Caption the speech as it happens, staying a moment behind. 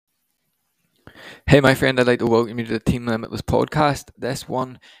Hey, my friend, I'd like to welcome you to the Team Limitless podcast. This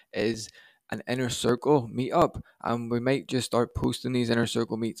one is an inner circle meetup, and we might just start posting these inner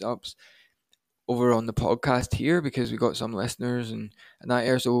circle meetups over on the podcast here because we got some listeners and that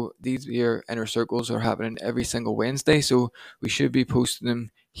here. So these here inner circles are happening every single Wednesday, so we should be posting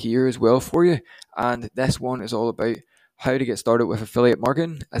them here as well for you. And this one is all about how to get started with affiliate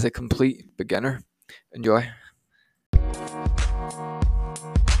marketing as a complete beginner. Enjoy.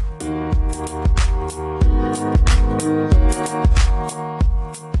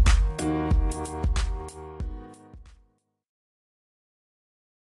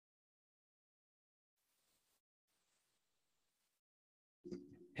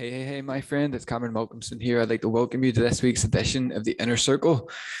 Hey, my friend, it's Cameron Malcolmson here. I'd like to welcome you to this week's edition of the Inner Circle.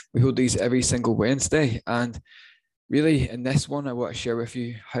 We hold these every single Wednesday. And really, in this one, I want to share with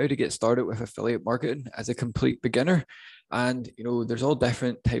you how to get started with affiliate marketing as a complete beginner. And, there's all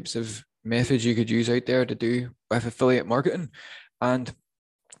different types of methods you could use out there to do with affiliate marketing. And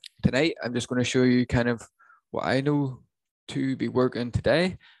tonight, I'm just going to show you kind of what I know to be working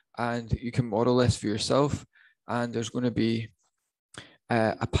today. And you can model this for yourself. And there's going to be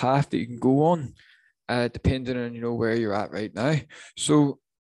a path that you can go on, depending on where you're at right now. So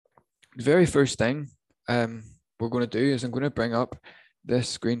the very first thing we're going to do is I'm going to bring up this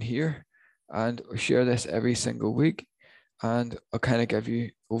screen here, and I'll share this every single week, and I'll kind of give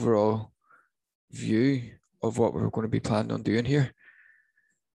you overall view of what we're going to be planning on doing here.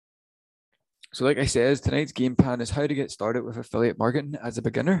 So like I said, tonight's game plan is how to get started with affiliate marketing as a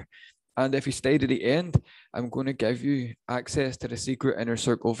beginner. And if you stay to the end, I'm going to give you access to the secret Inner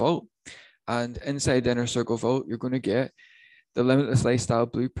Circle Vault. And inside the Inner Circle Vault, you're going to get the Limitless Lifestyle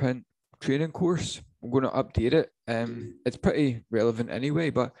Blueprint training course. I'm going to update it. It's pretty relevant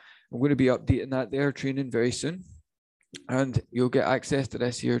anyway, but I'm going to be updating that there training very soon. And you'll get access to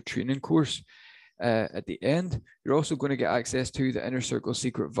this here training course. At the end, you're also going to get access to the Inner Circle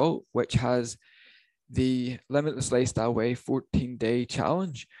Secret Vault, which has the Limitless Lifestyle Way 14-day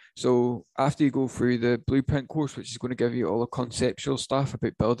challenge. So after you go through the blueprint course, which is going to give you all the conceptual stuff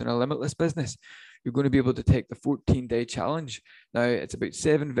about building a limitless business, you're going to be able to take the 14-day challenge. Now, it's about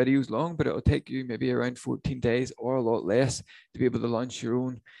 7 videos long, but it'll take you maybe around 14 days or a lot less to be able to launch your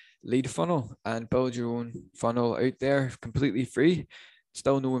own lead funnel and build your own funnel out there completely free.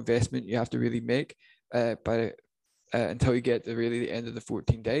 Still no investment you have to really make until you get to really the end of the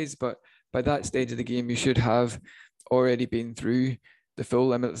 14 days. But by that stage of the game, you should have already been through the full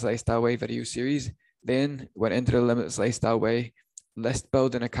Limitless Lifestyle Way video series, then went into the Limitless Lifestyle Way list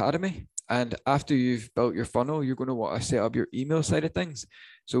building academy. And after you've built your funnel, you're going to want to set up your email side of things.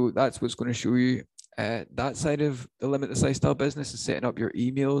 So that's what's going to show you that side of the Limitless Lifestyle business, is setting up your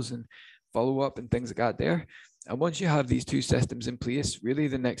emails and follow up and things like that there. And once you have these two systems in place, really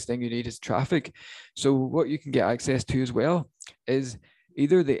the next thing you need is traffic. So what you can get access to as well is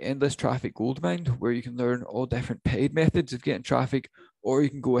either the Endless Traffic Goldmine, where you can learn all different paid methods of getting traffic, or you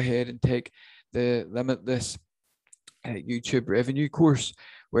can go ahead and take the Limitless YouTube revenue course,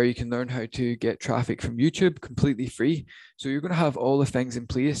 where you can learn how to get traffic from YouTube completely free. So you're going to have all the things in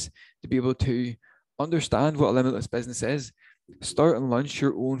place to be able to understand what a limitless business is, start and launch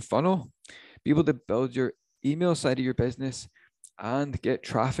your own funnel, be able to build your email side of your business, and get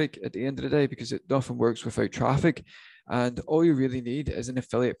traffic at the end of the day, because it nothing works without traffic. And all you really need is an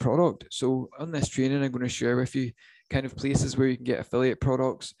affiliate product. So on this training, I'm going to share with you kind of places where you can get affiliate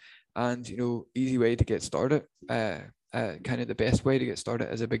products and, easy way to get started, kind of the best way to get started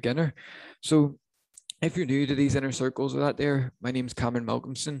as a beginner. So if you're new to these inner circles or that there, my name's Cameron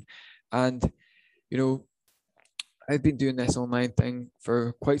Malcolmson. And, I've been doing this online thing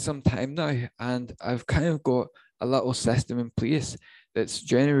for quite some time now, and I've kind of got a little system in place that's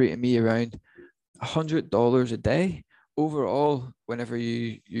generating me around $100 a day overall whenever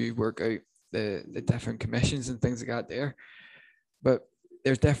you work out the different commissions and things like that there. But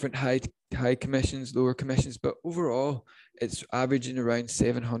there's different high commissions, lower commissions, but overall it's averaging around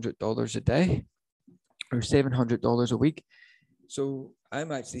 $700 a day or $700 a week. So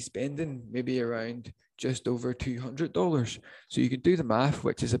I'm actually spending maybe around just over $200. So you can do the math,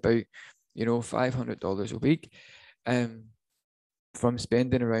 which is about, $500 a week. From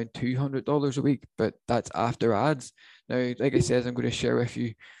spending around $200 a week, but that's after ads. Now, like I said, I'm going to share with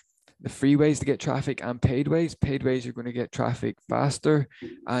you the free ways to get traffic and paid ways. Paid ways, you're going to get traffic faster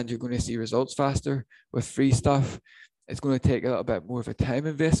and you're going to see results faster. With free stuff, it's going to take a little bit more of a time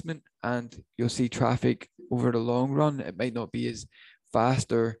investment, and you'll see traffic over the long run. It might not be as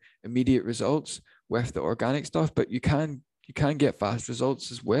fast or immediate results with the organic stuff, but you can get fast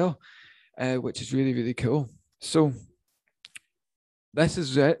results as well, which is really, really cool. So this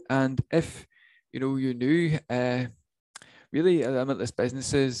is it. And if you're new, really Limitless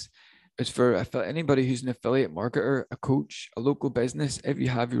Businesses is for anybody who's an affiliate marketer, a coach, a local business. If you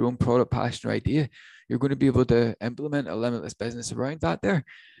have your own product, passion, or idea, you're going to be able to implement a limitless business around that there.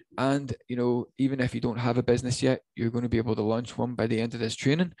 And, even if you don't have a business yet, you're going to be able to launch one by the end of this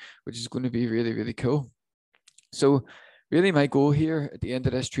training, which is going to be really, really cool. So really my goal here at the end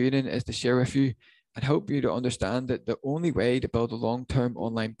of this training is to share with you and help you to understand that the only way to build a long-term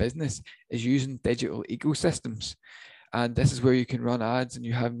online business is using digital ecosystems. And this is where you can run ads and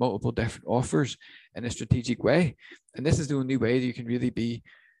you have multiple different offers in a strategic way. And this is the only way that you can really be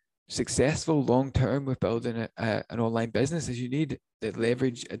successful long-term with building an online business, is you need to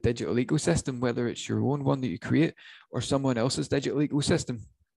leverage a digital ecosystem, whether it's your own one that you create or someone else's digital ecosystem.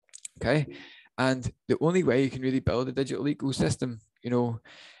 Okay. And the only way you can really build a digital ecosystem,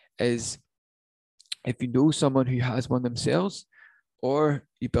 is if you know someone who has one themselves, or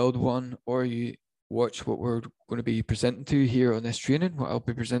you build one, or you watch what we're going to be presenting to here on this training, what I'll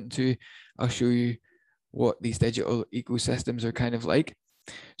be presenting to. I'll show you what these digital ecosystems are kind of like.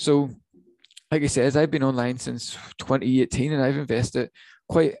 So, like I said, I've been online since 2018 and I've invested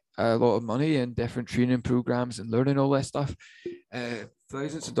quite a lot of money in different training programs and learning all that stuff.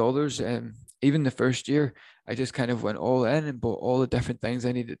 Thousands of dollars. Even the first year, I just kind of went all in and bought all the different things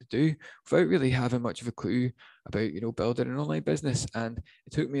I needed to do without really having much of a clue about, building an online business. And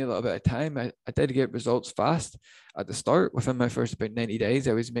it took me a little bit of time. I did get results fast at the start. Within my first about 90 days,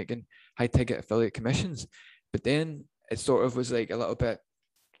 I was making high ticket affiliate commissions. But then it sort of was like a little bit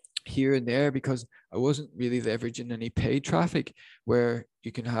here and there because I wasn't really leveraging any paid traffic where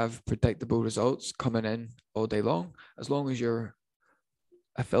you can have predictable results coming in all day long, as long as your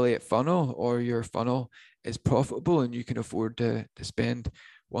affiliate funnel or your funnel is profitable and you can afford to spend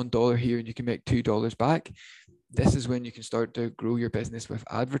 $1 here and you can make $2 back. This is when you can start to grow your business with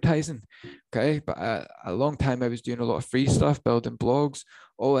advertising. Okay. But a long time I was doing a lot of free stuff, building blogs,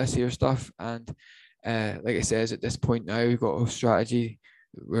 all this here stuff. And like I said, at this point now, we've got a strategy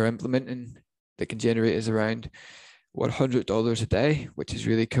we're implementing that can generate us around $100 a day, which is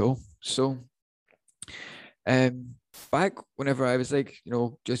really cool. So back whenever I was like,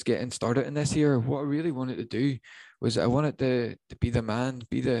 just getting started in this here, what I really wanted to do was I wanted to be the man,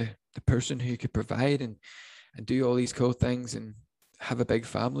 be the person who could provide and do all these cool things and have a big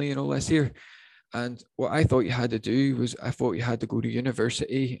family and all this here. And what I thought you had to do was I thought you had to go to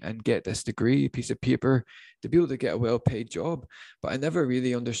university and get this degree, piece of paper to be able to get a well-paid job. But I never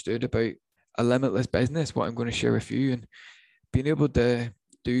really understood about a limitless business, what I'm going to share with you, and being able to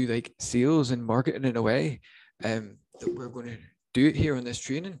do like sales and marketing in a way that we're going to do it here on this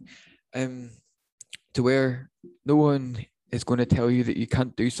training, to where no one is going to tell you that you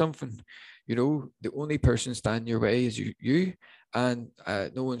can't do something. The only person standing your way is you. And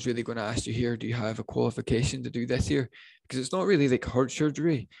no one's really going to ask you here, do you have a qualification to do this here? Because it's not really like heart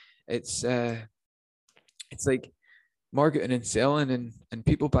surgery. It's like marketing and selling, and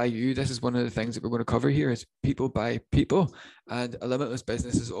people buy you. This is one of the things that we're going to cover here, is people buy people. And a limitless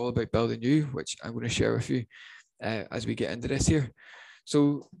business is all about building you, which I'm going to share with you as we get into this here.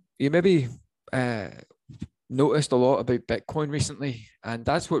 So you maybe noticed a lot about Bitcoin recently, and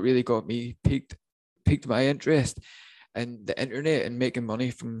that's what really got me piqued my interest in the internet and making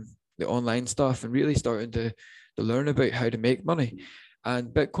money from the online stuff, and really starting to learn about how to make money. And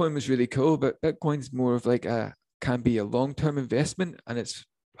Bitcoin was really cool, but Bitcoin's more of like can be a long-term investment, and it's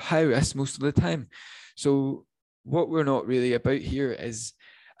high risk most of the time. So what we're not really about here is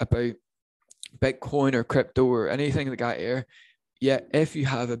about Bitcoin or crypto or anything like that here. Yet if you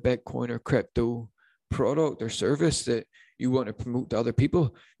have a Bitcoin or crypto product or service that you want to promote to other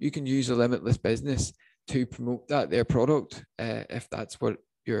people, you can use a limitless business to promote their product, if that's what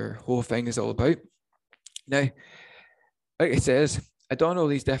your whole thing is all about. Now, like it says, I've done all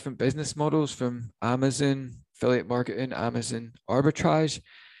these different business models, from Amazon affiliate marketing, Amazon arbitrage,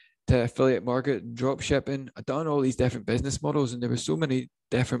 to affiliate marketing, drop shipping. I've done all these different business models, and there were so many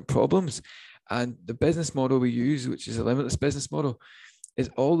different problems. And the business model we use, which is a limitless business model, is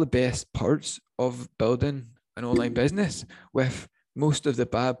all the best parts of building an online business, with most of the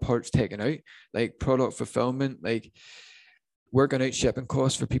bad parts taken out, like product fulfillment, like working out shipping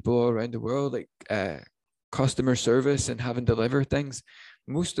costs for people all around the world, like customer service and having to deliver things.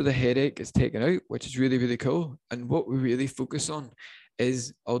 Most of the headache is taken out, which is really, really cool. And what we really focus on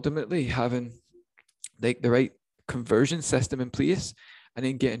is ultimately having like the right conversion system in place, and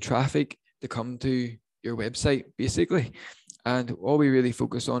then getting traffic to come to your website, basically. And all we really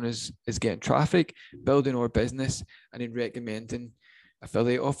focus on is getting traffic, building our business, and then recommending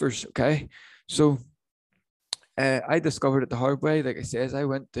affiliate offers. Okay. So I discovered it the hard way. Like I says, I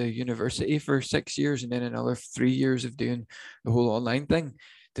went to university for 6 years and then another 3 years of doing the whole online thing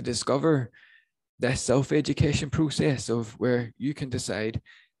to discover this self-education process of where you can decide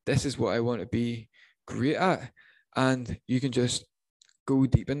this is what I want to be great at, and you can just go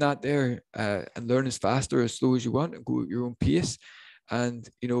deep in that there and learn as fast or as slow as you want and go at your own pace. And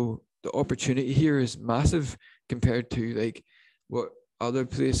the opportunity here is massive compared to like what other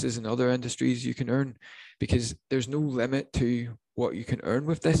places and other industries you can earn, because there's no limit to what you can earn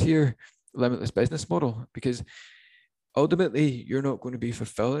with this here limitless business model, because ultimately you're not going to be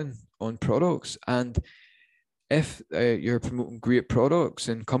fulfilling on products. And if you're promoting great products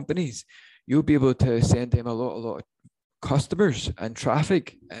and companies, you'll be able to send them a lot of customers and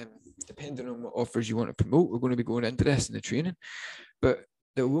traffic, depending on what offers you want to promote. We're going to be going into this in the training, but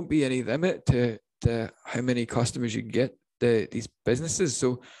there won't be any limit to how many customers you can get these businesses.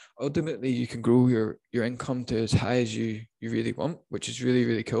 So ultimately you can grow your income to as high as you really want, which is really,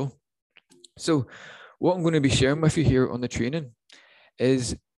 really cool. So what I'm going to be sharing with you here on the training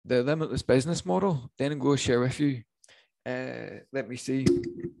is the limitless business model. Then I'm going to share with you, let me see.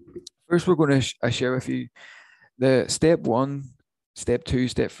 First, we're going to share with you the step 1, step 2,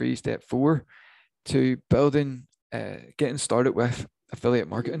 step 3, step 4 to building, getting started with affiliate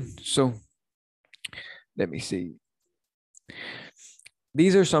marketing. So let me see.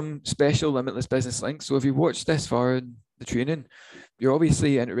 These are some special limitless business links. So if you watched this far in the training, you're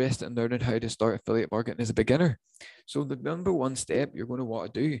obviously interested in learning how to start affiliate marketing as a beginner. So the number 1 step you're going to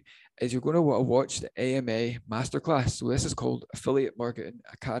want to do is you're going to want to watch the AMA Masterclass. So this is called Affiliate Marketing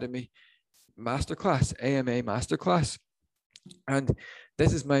Academy Masterclass, AMA Masterclass. And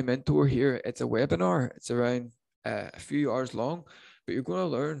this is my mentor here. It's a webinar. It's around a few hours long, but you're going to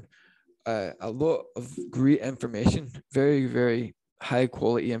learn a lot of great information, very, very high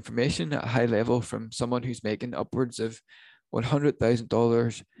quality information at a high level from someone who's making upwards of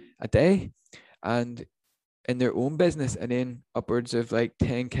 $100,000 a day and in their own business, and then upwards of like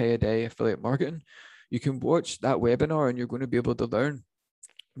 10K a day affiliate marketing. You can watch that webinar and you're going to be able to learn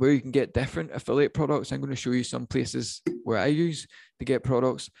where you can get different affiliate products. I'm going to show you some places where I use to get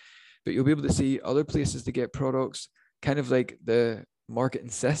products, but you'll be able to see other places to get products, kind of like the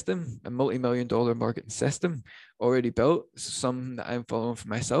marketing system, a multi-million-dollar marketing system already built, some that I'm following for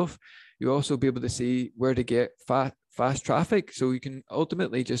myself. You'll also be able to see where to get fast traffic. So you can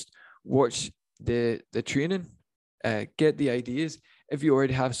ultimately just watch the training, get the ideas. If you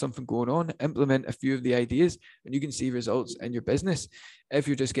already have something going on, implement a few of the ideas and you can see results in your business. If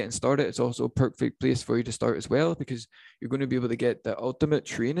you're just getting started, it's also a perfect place for you to start as well, because you're going to be able to get the ultimate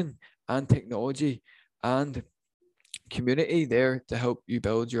training and technology and community there to help you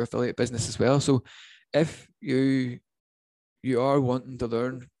build your affiliate business as well. So if you are wanting to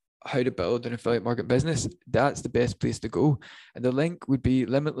learn how to build an affiliate market business, that's the best place to go. And the link would be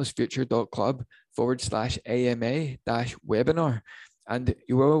limitlessfuture.club/AMA-webinar. And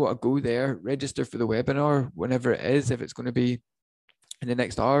you will want to go there, register for the webinar whenever it is. If it's going to be in the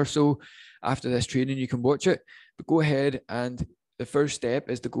next hour or so after this training, you can watch it. But go ahead, and the first step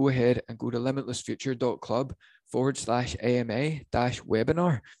is to go ahead and go to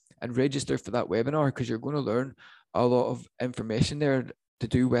limitlessfuture.club/AMA-webinar and register for that webinar, because you're going to learn a lot of information there to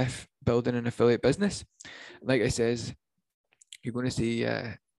do with building an affiliate business. Like I says, you're going to see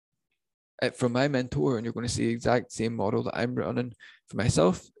it from my mentor, and you're going to see the exact same model that I'm running for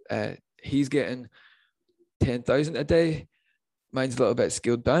myself. He's getting 10,000 a day. Mine's a little bit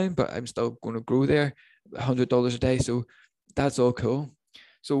scaled down, but I'm still going to grow there, $100 a day. So that's all cool.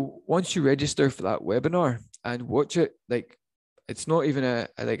 So once you register for that webinar and watch it, like it's not even a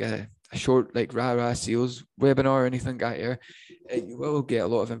short like rah sales webinar or anything like that here. You will get a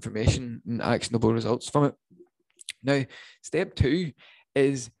lot of information and actionable results from it. Now, step 2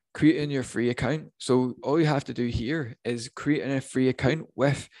 is creating your free account. So all you have to do here is creating a free account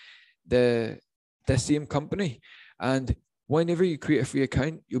with the same company. And whenever you create a free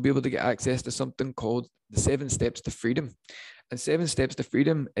account, you'll be able to get access to something called the 7 Steps to Freedom. And 7 Steps to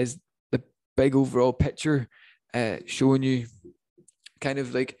Freedom is the big overall picture showing you kind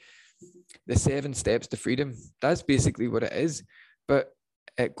of like the 7 steps to freedom. That's basically what it is, but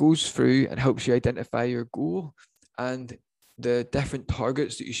it goes through and helps you identify your goal and the different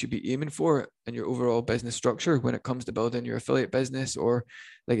targets that you should be aiming for in your overall business structure when it comes to building your affiliate business, or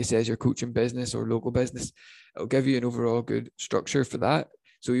like it says, your coaching business or local business. It'll give you an overall good structure for that.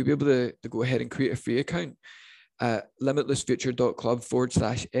 So you'll be able to go ahead and create a free account at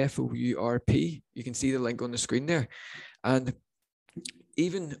limitlessfuture.club/FOURP. You can see the link on the screen there. And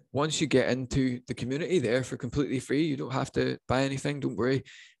even once you get into the community there for completely free, you don't have to buy anything. Don't worry.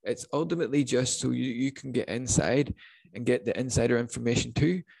 It's ultimately just so you can get inside and get the insider information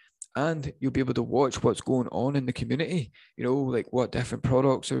too. And you'll be able to watch what's going on in the community, you know, like what different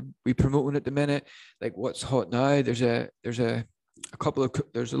products are we promoting at the minute, like what's hot now. There's a couple of,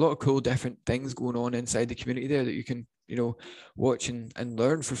 there's a lot of cool different things going on inside the community there that you can, you know, watch and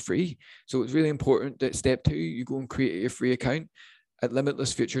learn for free. So it's really important that step 2, you go and create your free account at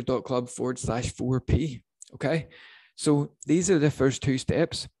limitlessfuture.club/4p. Okay. So these are the first 2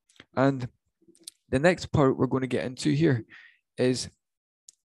 steps. And the next part we're going to get into here is,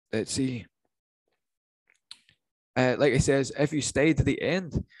 let's see. Like I says, if you stay to the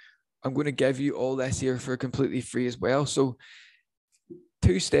end, I'm going to give you all this here for completely free as well. So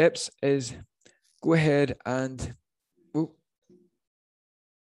 2 steps is go ahead and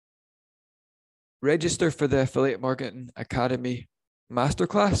register for the Affiliate Marketing Academy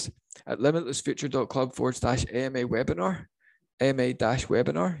Masterclass at limitlessfuture.club/AMA webinar,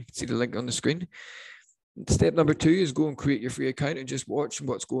 AMA-webinar. You can see the link on the screen. Step number 2 is go and create your free account and just watch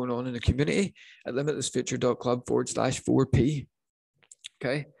what's going on in the community at limitlessfuture.club/4p.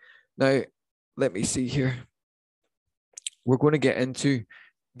 Okay. Now, let me see here. We're going to get into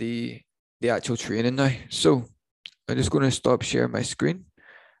the actual training now. So I'm just going to stop sharing my screen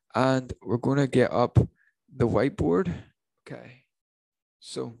and we're going to get up the whiteboard. Okay.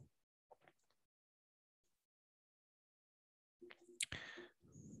 So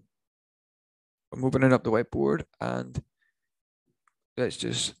I'm opening up the whiteboard and let's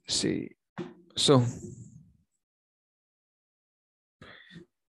just see. So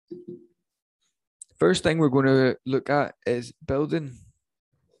first thing we're going to look at is building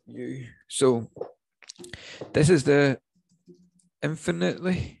you. So this is the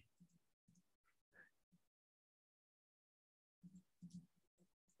infinitely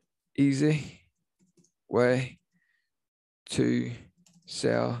easy way to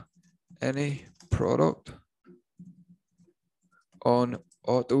sell any product on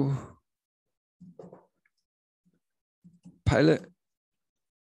autopilot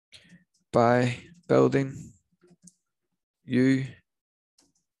by building you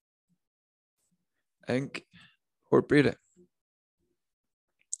Incorporated.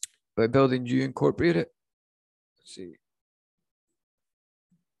 By building you Incorporated. Let's see.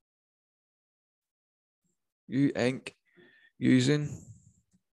 You Inc. using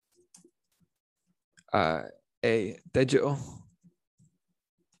a digital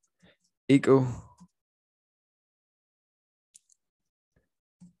ecosystem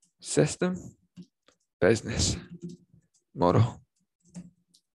business model.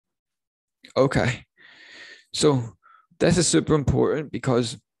 Okay. So this is super important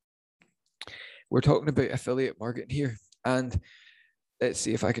because we're talking about affiliate marketing here. And let's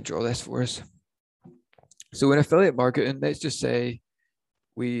see if I can draw this for us. So in affiliate marketing, let's just say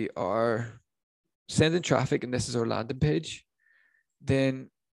we are sending traffic and this is our landing page. Then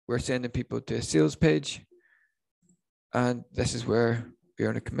we're sending people to a sales page. And this is where we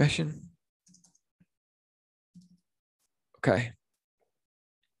earn a commission. Okay.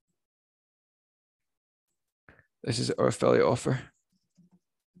 This is our affiliate offer.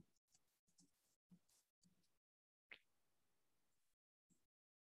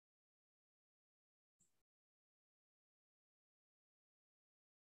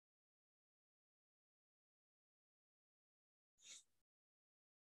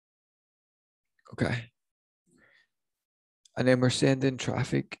 Okay. And then we're sending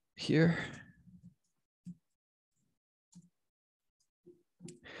traffic here.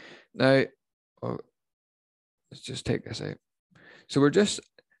 Now, let's just take this out. So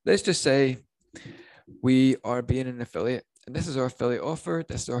let's just say we are being an affiliate and this is our affiliate offer.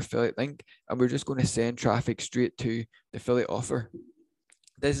 This is our affiliate link. And we're just going to send traffic straight to the affiliate offer.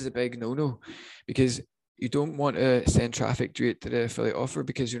 This is a big no-no because you don't want to send traffic straight to the affiliate offer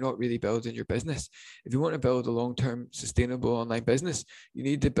because you're not really building your business. If you want to build a long-term sustainable online business, you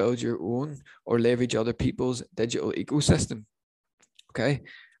need to build your own or leverage other people's digital ecosystem. Okay.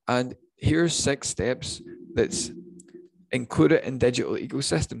 And here's 6 steps that's included in digital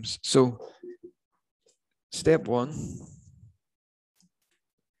ecosystems. So step 1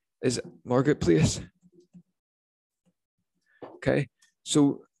 is marketplace. Okay.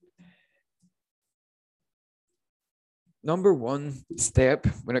 So number 1 step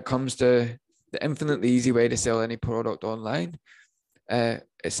when it comes to the infinitely easy way to sell any product online,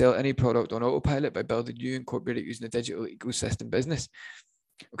 sell any product on autopilot by building you Incorporated using a digital ecosystem business.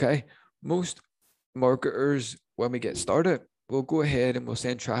 Okay. Most marketers, when we get started, we'll go ahead and we'll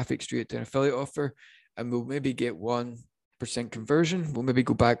send traffic straight to an affiliate offer and we'll maybe get 1 conversion, we'll maybe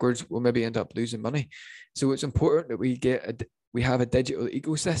go backwards, we'll maybe end up losing money. So it's important that we have a digital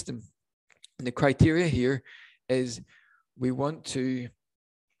ecosystem. And the criteria here is we want to,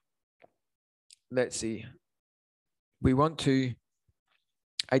 we want to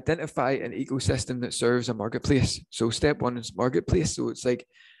identify an ecosystem that serves a marketplace. So step one is marketplace. So it's like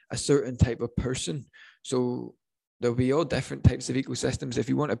a certain type of person. So there'll be all different types of ecosystems. If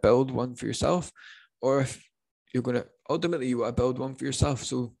you want to build one for yourself, or if you're going to, ultimately you want to build one for yourself.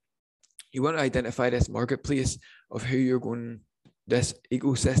 So you want to identify this marketplace of who this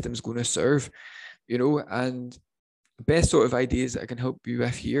ecosystem is going to serve, and the best sort of ideas that I can help you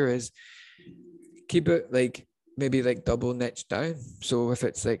with here is keep it maybe double niche down. So if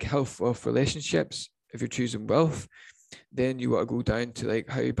it's like health, wealth, relationships, if you're choosing wealth, then you want to go down to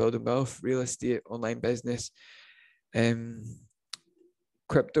how you build wealth, real estate, online business,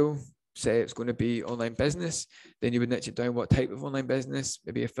 crypto. Say it's going to be online business, then you would niche it down what type of online business,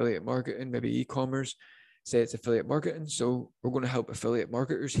 maybe affiliate marketing, maybe e-commerce. Say it's affiliate marketing. So we're going to help affiliate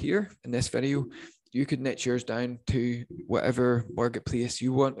marketers here in this video. You could niche yours down to whatever marketplace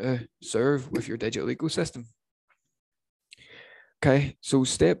you want to serve with your digital ecosystem. Okay, so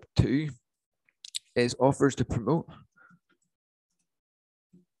step 2 is offers to promote.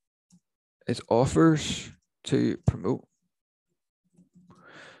 It's offers to promote.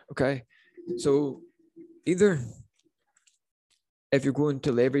 Okay, so either if you're going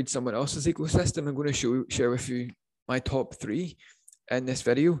to leverage someone else's ecosystem, I'm going to share with you my top 3 in this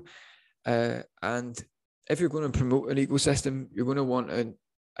video. And if you're going to promote an ecosystem, you're going to want to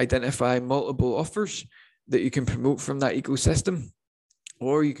identify multiple offers that you can promote from that ecosystem,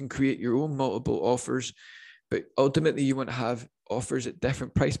 or you can create your own multiple offers. But ultimately, you want to have offers at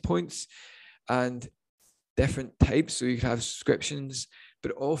different price points and different types. So you can have subscriptions,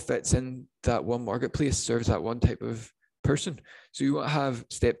 but it all fits in that one marketplace, serves that one type of person. So you want to have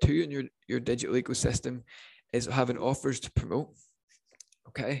step 2 in your digital ecosystem is having offers to promote.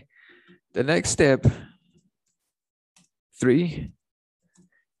 Okay. The next step 3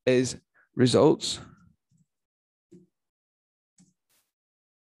 is results.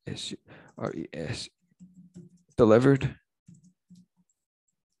 S-U-R-E-S, delivered.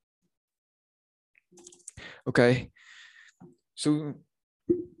 Okay. So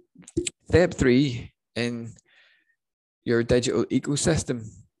step 3 in your digital ecosystem,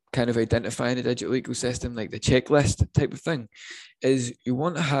 kind of identifying a digital ecosystem, like the checklist type of thing, is you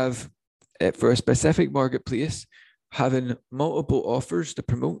want to have it for a specific marketplace, having multiple offers to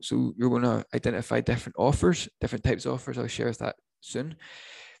promote. So you're going to identify different offers, different types of offers. I'll share that soon.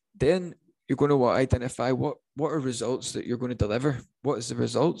 Then you're going to want to identify what are results that you're going to deliver. What is the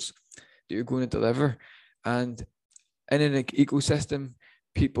results that you're going to deliver? And in an ecosystem,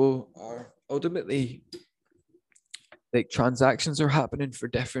 people are ultimately transactions are happening for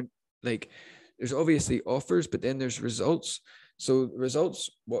different, there's obviously offers, but then there's results. So results,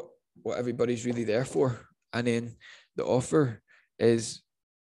 what everybody's really there for. And then the offer is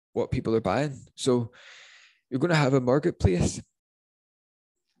what people are buying. So you're going to have a marketplace,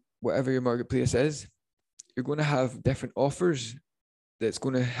 whatever your marketplace is, you're going to have different offers that's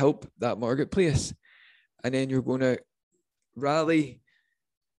going to help that marketplace. And then you're going to rally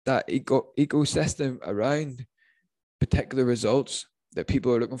that ecosystem around particular results that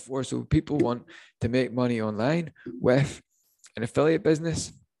people are looking for. So people want to make money online with an affiliate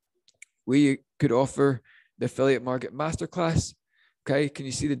business. We could offer the affiliate market masterclass. Okay, can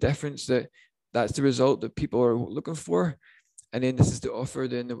you see the difference? That's the result that people are looking for, and then this is the offer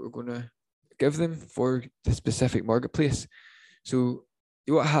then that we're going to give them for the specific marketplace. So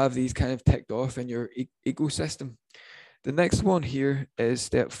you want to have these kind of ticked off in your ecosystem. The next one here is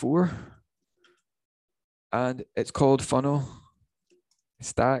step 4, and it's called funnel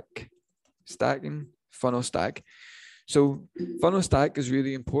stacking, funnel stack. So funnel stack is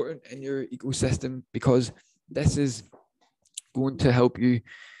really important in your ecosystem because this is going to help you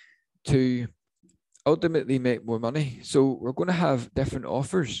to ultimately make more money. So we're going to have different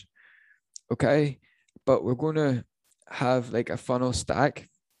offers, okay? But we're going to have a funnel stack.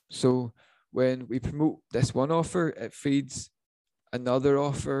 So when we promote this one offer, it feeds another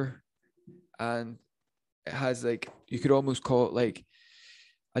offer, and it has you could almost call it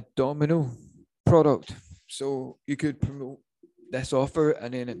a domino product. So you could promote this offer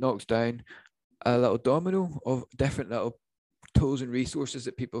and then it knocks down a little domino of different little tools and resources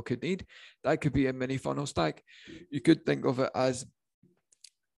that people could need. That could be a mini funnel stack. You could think of it as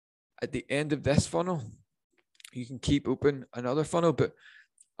at the end of this funnel, you can keep open another funnel, but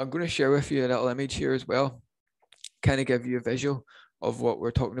I'm going to share with you a little image here as well, kind of give you a visual of what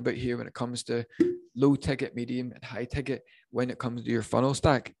we're talking about here when it comes to low ticket, medium, and high ticket when it comes to your funnel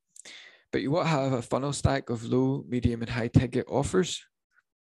stack. But you want to have a funnel stack of low, medium, and high ticket offers.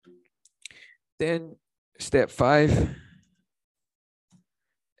 Then step 5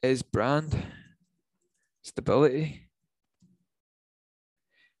 is brand stability.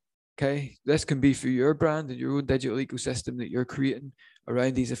 Okay, this can be for your brand and your own digital ecosystem that you're creating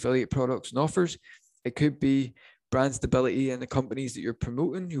around these affiliate products and offers. It could be brand stability in the companies that you're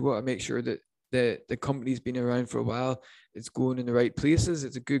promoting. You want to make sure that the company's been around for a while, it's going in the right places,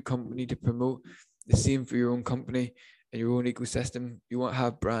 it's a good company to promote. The same for your own company and your own ecosystem. You want to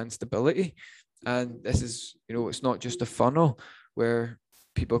have brand stability. And this is, it's not just a funnel where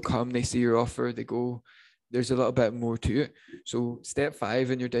people come, they see your offer, they go. There's a little bit more to it. So step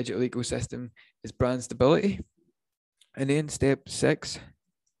 5 in your digital ecosystem is brand stability. And then step 6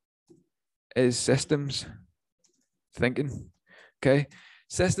 is systems thinking. Okay.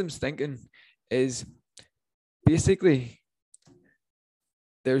 Systems thinking is basically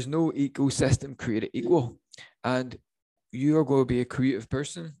there's no ecosystem created equal. And you are going to be a creative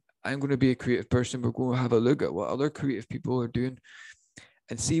person. I'm going to be a creative person. We're going to have a look at what other creative people are doing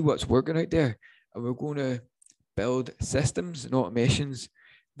and see what's working out there. And we're going to build systems and automations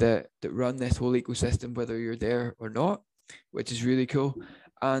that run this whole ecosystem, whether you're there or not, which is really cool.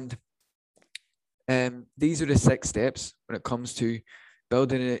 And these are the 6 steps when it comes to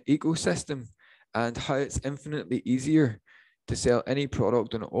building an ecosystem and how it's infinitely easier to sell any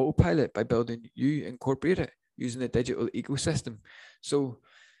product on autopilot by building You Incorporate It using a digital ecosystem. So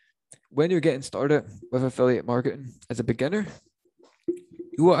when you're getting started with affiliate marketing as a beginner,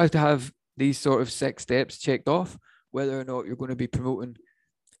 you want to have these sort of 6 steps checked off, whether or not you're going to be promoting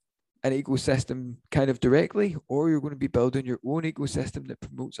an ecosystem kind of directly, or you're going to be building your own ecosystem that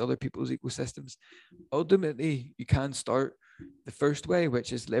promotes other people's ecosystems. Ultimately, you can start the first way,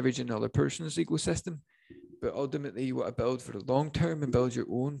 which is leveraging another person's ecosystem, but ultimately you want to build for the long term and build your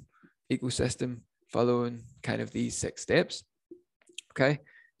own ecosystem following kind of these 6 steps. Okay,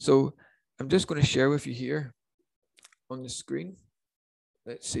 so I'm just going to share with you here on the screen.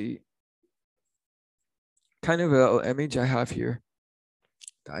 Let's see, kind of a little image I have here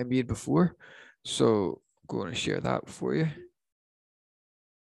that I made before. So I'm going to share that for you.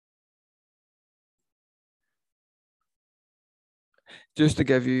 Just to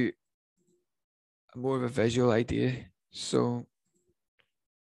give you more of a visual idea. So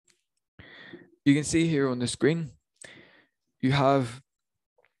you can see here on the screen, you have,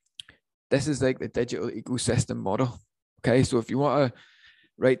 this is like the digital ecosystem model. Okay, so if you want to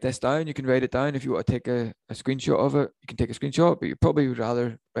write this down, you can write it down. If you want to take a screenshot of it, you can take a screenshot, but you probably would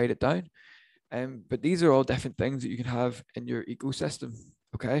rather write it down. But these are all different things that you can have in your ecosystem.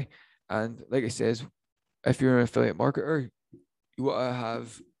 Okay, and like I says, if you're an affiliate marketer, you want to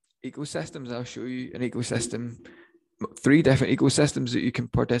have ecosystems. I'll show you an ecosystem, 3 different ecosystems that you can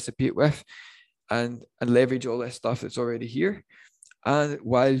participate with and leverage all this stuff that's already here. And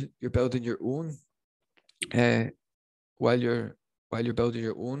while you're building your own, while you're building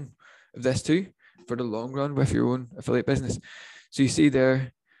your own of this too, for the long run with your own affiliate business. So you see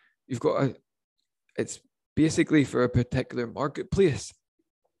there, you've got it's basically for a particular marketplace,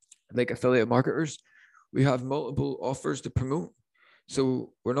 like affiliate marketers, we have multiple offers to promote.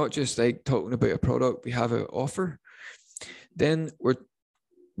 So we're not just like talking about a product, we have an offer. Then we're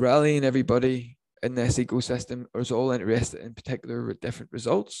rallying everybody in this ecosystem who's all interested in particular with different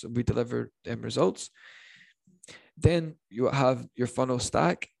results. We deliver them results. Then you have your funnel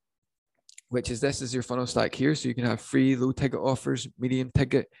stack, which is this is your funnel stack here. So you can have free, low ticket offers, medium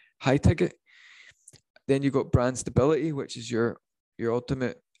ticket, high ticket. Then you got brand stability, which is your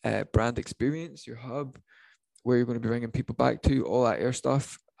ultimate brand experience, your hub, where you're going to be bringing people back to, all that air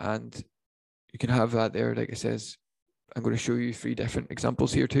stuff. And you can have that there. Like I says, I'm going to show you 3 different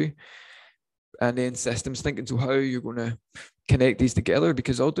examples here too. And then systems thinking, so how you're going to connect these together,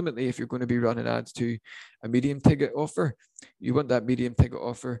 because ultimately if you're going to be running ads to a medium ticket offer, you want that medium ticket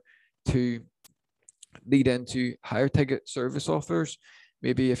offer to lead into higher ticket service offers.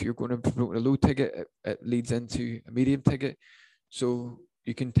 Maybe if you're going to promote a low ticket, it leads into a medium ticket. So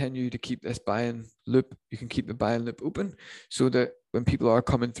you continue to keep this buying loop. You can keep the buying loop open so that when people are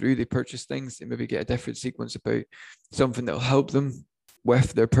coming through, they purchase things, they maybe get a different sequence about something that will help them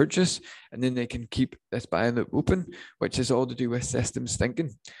with their purchase, and then they can keep this buying loop open, which is all to do with systems thinking.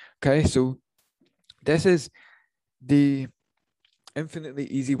 Okay, so this is the infinitely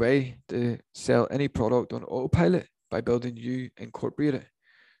easy way to sell any product on autopilot by building You Incorporate It.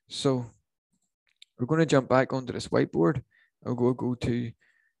 So we're going to jump back onto this whiteboard. I'll go to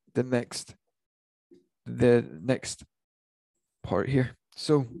the next part here.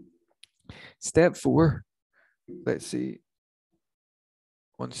 So step 4, let's see,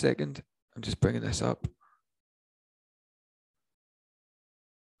 1 second, I'm just bringing this up.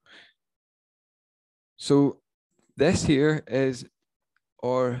 So this here is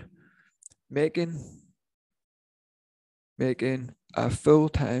or making a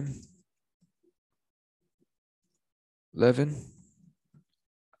full-time living,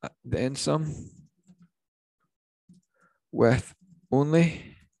 then some, with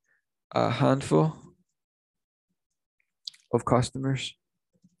only a handful of customers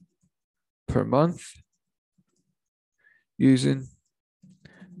per month using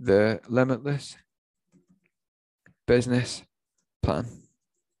the limitless business plan.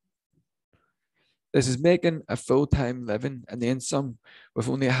 This is making a full-time living and then some with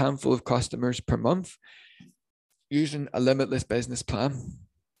only a handful of customers per month using a limitless business plan.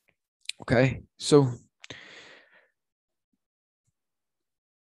 Okay, so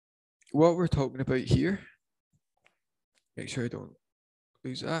what we're talking about here, make sure I don't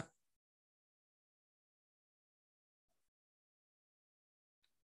lose that.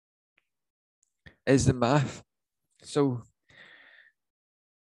 Is the math. So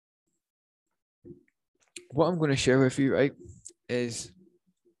what I'm going to share with you, right, is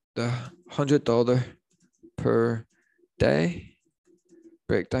the $100 per day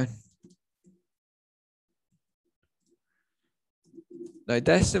breakdown. Now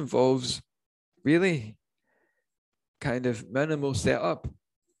this involves really kind of minimal setup.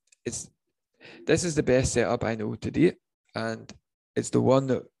 This is the best setup I know to date, and it's the one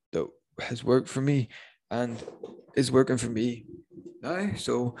that has worked for me and is working for me now.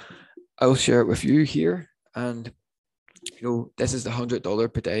 So I'll share it with you here. And this is the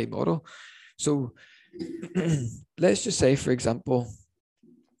 $100 per day model. So let's just say, for example,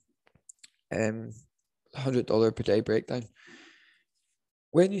 $100 per day breakdown.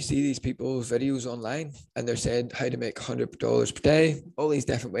 When you see these people's videos online and they're saying how to make $100 per day, all these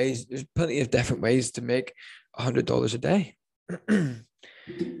different ways, there's plenty of different ways to make $100 a day.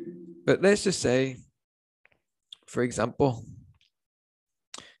 But let's just say, for example,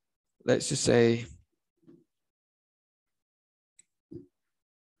 let's just say,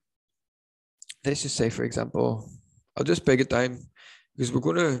 for example, I'll just break it down because we're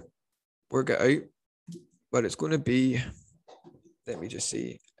going to work it out, but it's going to be, let me just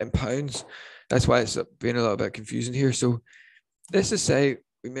see, in pounds. That's why it's been a little bit confusing here. So let's just say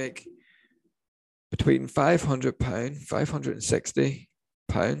we make between £500, £560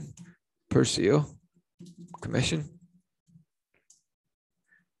 per sale commission.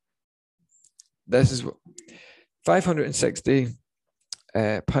 This is what £560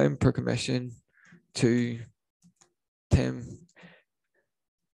 per commission to Tim.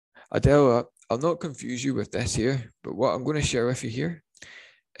 Adele, I'll not confuse you with this here, but what I'm going to share with you here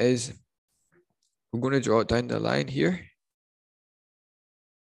is we're going to draw it down the line here.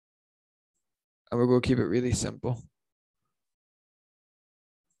 And we're going to keep it really simple.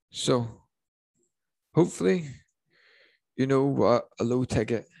 So hopefully you know what a low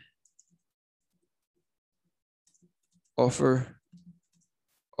ticket offer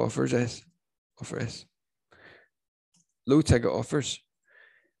is. Low ticket offers.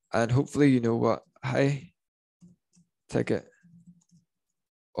 And hopefully you know what high ticket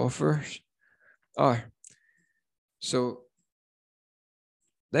offers are. So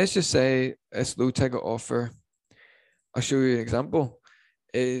let's just say this low ticket offer, I'll show you an example,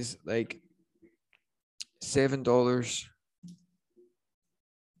 is like $7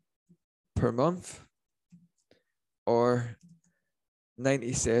 per month or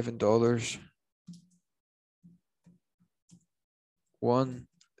 $97 one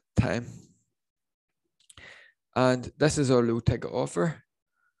time. And this is our low ticket offer.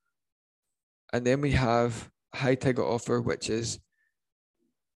 And then we have a high ticket offer, which is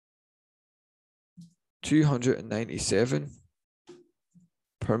 $297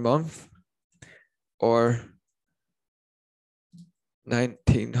 per month or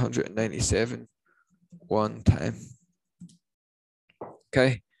 $1,997 one time.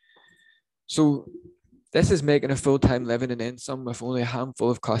 Okay, so this is making a full-time living and then some with only a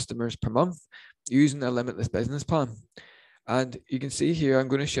handful of customers per month using a limitless business plan. And you can see here, I'm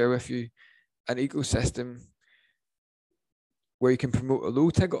going to share with you an ecosystem where you can promote a low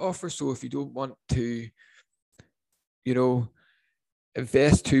ticket offer. So if you don't want to,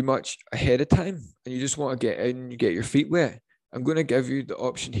 invest too much ahead of time and you just want to get in and you get your feet wet, I'm going to give you the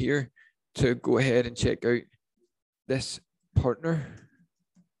option here to go ahead and check out this partner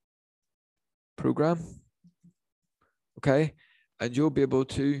program. Okay, and you'll be able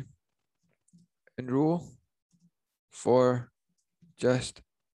to enroll for just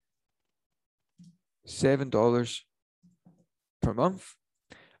 $7 per month,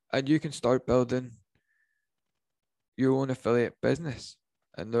 and you can start building your own affiliate business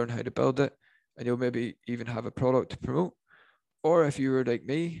and learn how to build it, and you'll maybe even have a product to promote. Or if you were like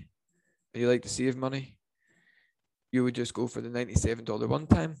me and you like to save money, you would just go for the $97 one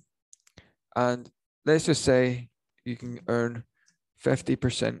time, and let's just say you can earn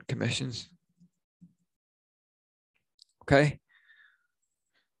 50% commissions. Okay.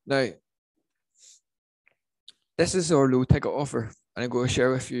 Now, this is our low ticket offer, and I'm going to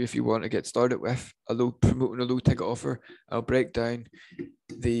share with you if you want to get started with promoting a low ticket offer. I'll break down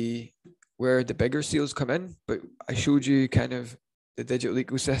where the bigger sales come in, but I showed you kind of the digital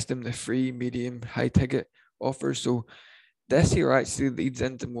ecosystem, the free, medium, high ticket offers. So this here actually leads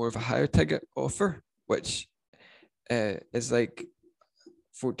into more of a higher ticket offer, which is like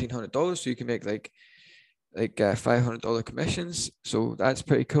 $1,400. So you can make like $500 commissions. So that's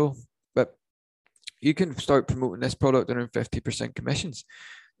pretty cool. But you can start promoting this product and earn 50% commissions.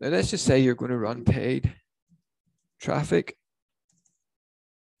 Now let's just say you're going to run paid traffic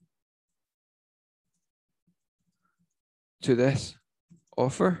to this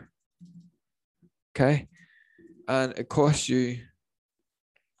offer. Okay. And it costs you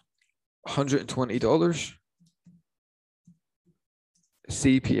 $120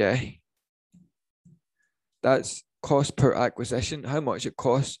 CPA. That's cost per acquisition, how much it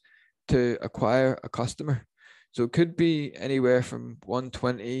costs to acquire a customer. So it could be anywhere from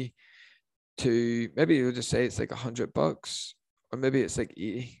 120 to maybe you'll just say it's like $100, or maybe it's like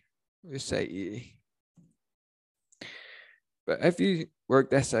 80. We'll just say 80. But if you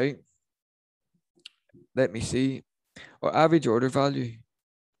work this out, let me see, our average order value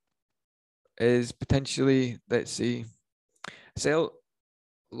is potentially, let's see, a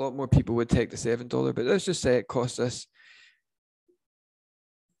lot more people would take the $7, but let's just say it costs us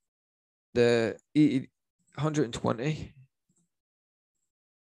the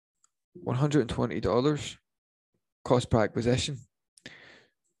 $120 cost per acquisition.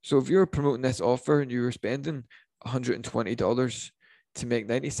 So if you're promoting this offer and you were spending $120 to make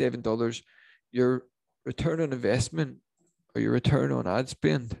 $97, your return on investment or your return on ad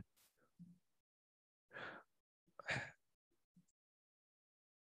spend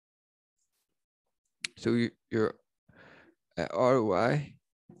so your ROI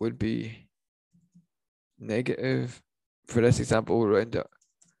would be negative. For this example, we'll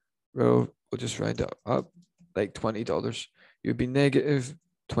just round it up like $20. You'd be negative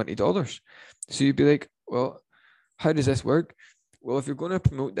 $20. So you'd be like, well, how does this work? Well, if you're going to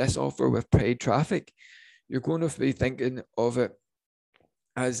promote this offer with paid traffic, you're going to be thinking of it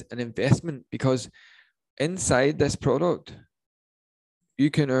as an investment, because inside this product,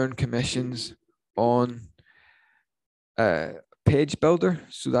 you can earn commissions on page builder.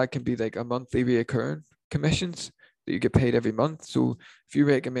 So that can be like a monthly recurring commissions that you get paid every month. So if you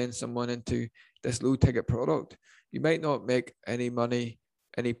recommend someone into this low ticket product, you might not make any money,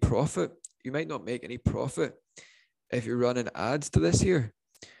 any profit. You might not make any profit if you're running ads to this here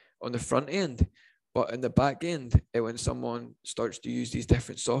on the front end, but in the back end, when someone starts to use these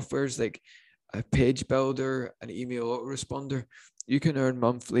different softwares like a page builder, an email autoresponder, you can earn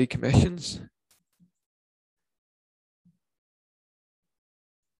monthly commissions.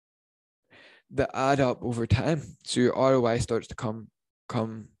 That add up over time. So your ROI starts to come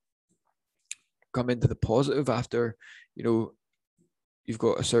into the positive after, you've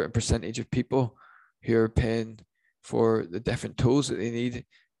got a certain percentage of people who are paying for the different tools that they need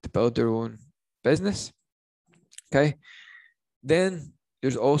to build their own business. Okay. Then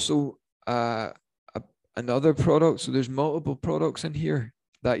there's also another product. So there's multiple products in here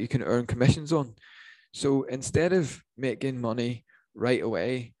that you can earn commissions on. So instead of making money right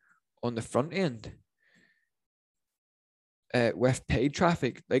away on the front end with paid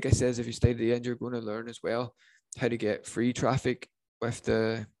traffic, like I said, if you stay to the end, you're going to learn as well how to get free traffic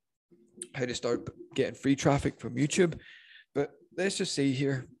how to start getting free traffic from YouTube. But let's just see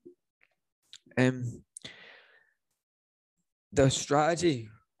here. The strategy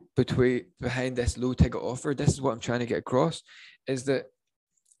behind this low ticket offer, this is what I'm trying to get across, is that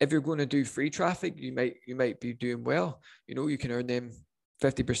if you're going to do free traffic, you might be doing well. You can earn them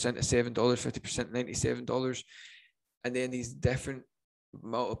 50% at $7, 50% at $97, and then these different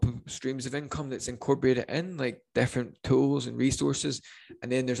multiple streams of income that's incorporated in, like different tools and resources.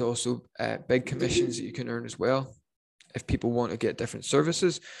 And then there's also big commissions that you can earn as well if people want to get different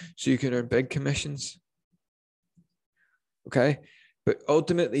services. So you can earn big commissions. Okay. But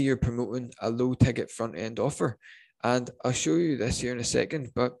ultimately, you're promoting a low ticket front end offer. And I'll show you this here in a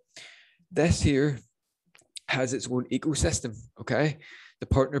second. But this here has its own ecosystem. Okay, the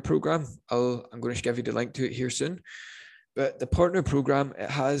partner program, I'm going to give you the link to it here soon. But the partner program, it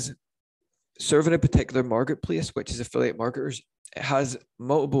has serving a particular marketplace, which is affiliate marketers. It has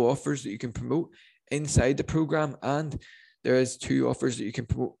multiple offers that you can promote inside the program, and there is 2 offers that you can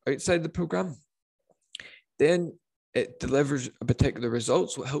promote outside the program. Then it delivers a particular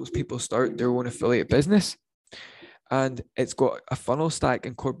result, so it helps people start their own affiliate business. And it's got a funnel stack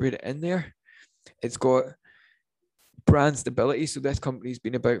incorporated in there. It's got brand stability, so this company's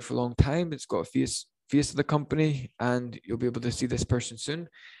been about for a long time. It's got a face of the company, and you'll be able to see this person soon.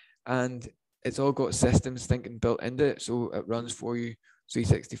 And it's all got systems thinking built into it, so it runs for you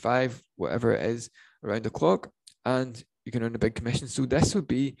 365, whatever it is, around the clock, and you can earn a big commission. So this would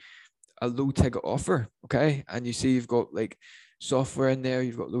be a low ticket offer, okay? And you see you've got like software in there,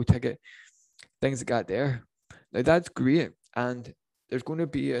 you've got low ticket things like that there. Now that's great, and there's going to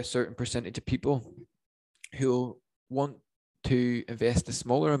be a certain percentage of people who want to invest a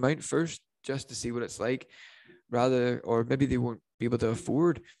smaller amount first just to see what it's like, or maybe they won't be able to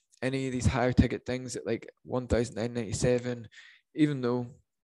afford any of these higher ticket things at like 1,997, even though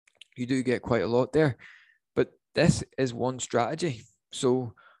you do get quite a lot there. But this is one strategy.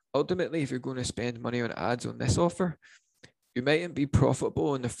 So ultimately, if you're going to spend money on ads on this offer, you mightn't be profitable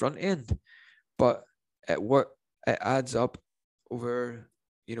on the front end, but it adds up over,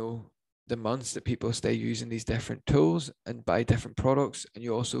 the months that people stay using these different tools and buy different products, and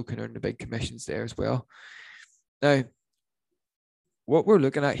you also can earn the big commissions there as well. Now, what we're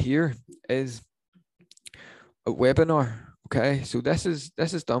looking at here is a webinar. Okay, so this is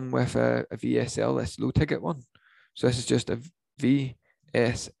done with a VSL, this low ticket one. So this is just a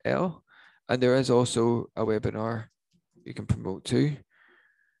VSL, and there is also a webinar you can promote too.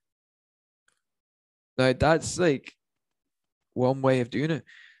 Now that's like one way of doing it.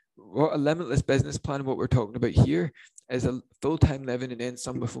 What a limitless business plan, what we're talking about here, is a full-time living and then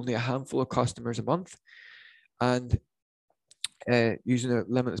some with only a handful of customers a month, and using a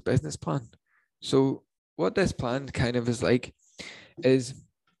limitless business plan. So what this plan kind of is like is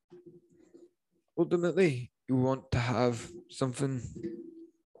ultimately you want to have something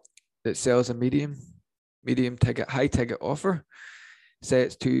that sells a medium ticket, high ticket offer. Say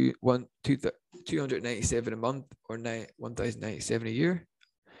it's 297 a month or 1,097 a year,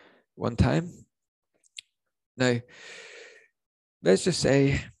 one time. Now, let's just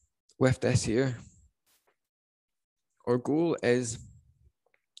say with this here, our goal is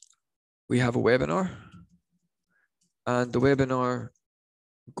we have a webinar, and the webinar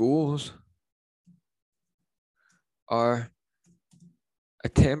goals are a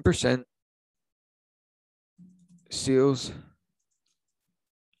 10% sales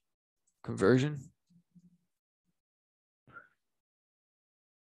conversion,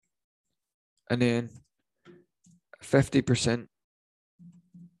 and then 50%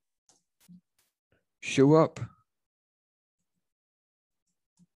 show up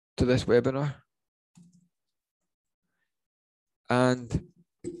to this webinar. And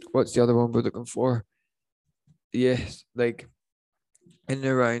what's the other one we're looking for? Yes, like in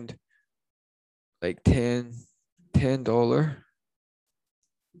around like $10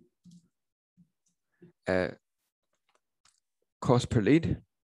 cost per lead.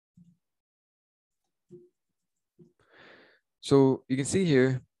 So you can see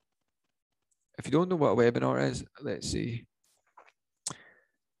here, if you don't know what a webinar is, let's see.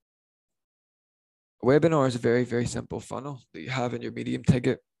 A webinar is a very, very simple funnel that you have in your medium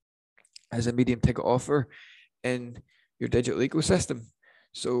ticket as a medium ticket offer in your digital ecosystem.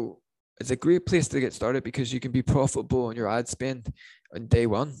 So it's a great place to get started because you can be profitable on your ad spend on day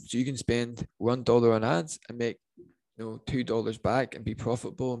one. So you can spend $1 on ads and make $2 back and be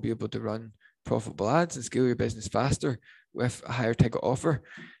profitable and be able to run profitable ads and scale your business faster with a higher ticket offer.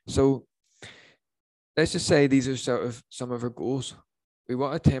 So let's just say these are sort of some of our goals. We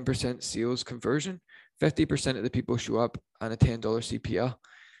want a 10% sales conversion, 50% of the people show up, and a $10 CPL.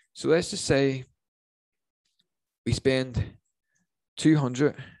 So let's just say we spend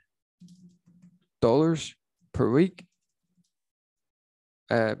 $200 per week,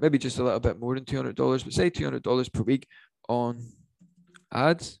 maybe just a little bit more than $200, but say $200 per week on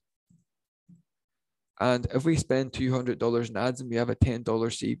ads. And if we spend $200 in ads and we have a $10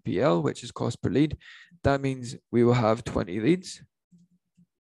 CPL, which is cost per lead, that means we will have 20 leads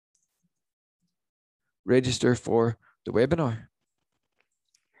register for the webinar.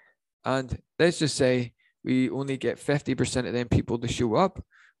 And let's just say we only get 50% of them people to show up,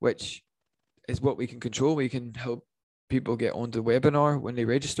 which is what we can control. We can help people get onto the webinar when they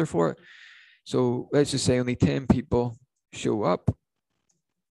register for it. So let's just say only 10 people show up.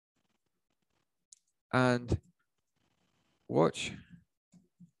 and watch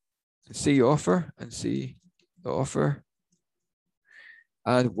and see offer and see the offer,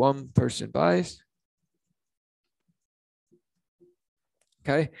 and one person buys.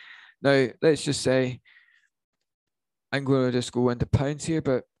 Okay, now let's just say, I'm going to just go into pounds here,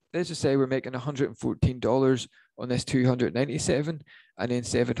 but let's just say we're making $114 on this 297 and then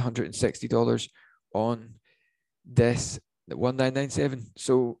 $760 on this 1997.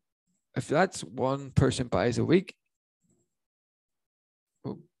 So if that's one person buys a week,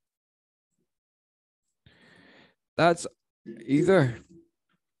 that's either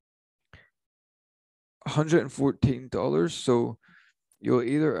 $114. So you'll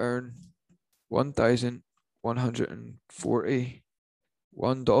either earn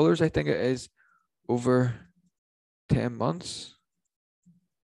 $1,141, I think it is, over 10 months,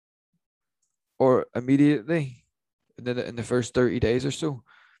 or immediately in the first 30 days or so,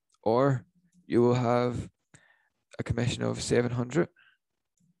 or you will have a commission of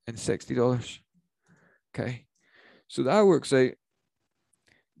 $760. Okay, so that works out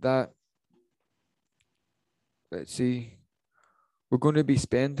that, let's see, we're going to be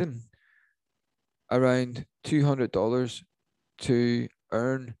spending around $200 to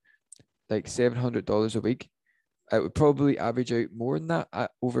earn like $700 a week. It would probably average out more than that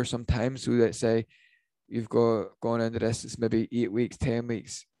over some time. So let's say you've gone into this, it's maybe 8 weeks, 10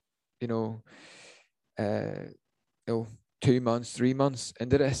 weeks, you know, 2 months, 3 months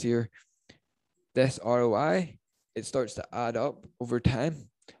into this year, this ROI, it starts to add up over time.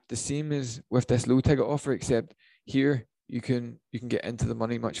 The same as with this low ticket offer, except here you can get into the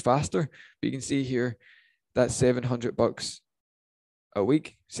money much faster. But you can see here that's $700 a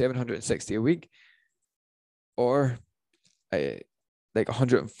week, 760 a week, or like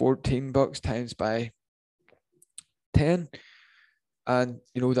 $114 times by 10. And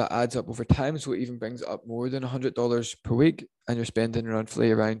that adds up over time, so it even brings it up more than $100 per week, and you're spending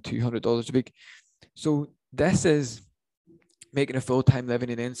roughly around $200 a week. So this is making a full-time living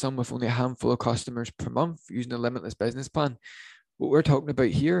and then some with only a handful of customers per month using a limitless business plan. What we're talking about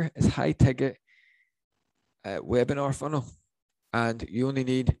here is high ticket webinar funnel, and you only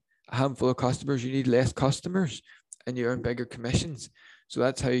need a handful of customers. You need less customers and you earn bigger commissions. So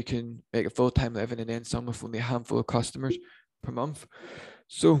that's how you can make a full-time living and then some with only a handful of customers per month.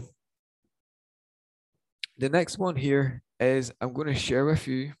 So the next one here is I'm going to share with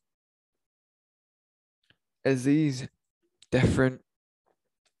you is these different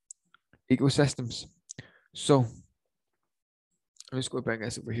ecosystems. So I'm just going to bring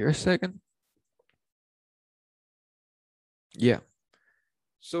this over here a second. Yeah.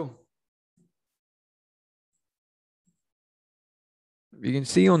 So you can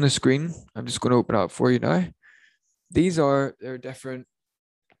see on the screen, I'm just going to open up for you now. These are their different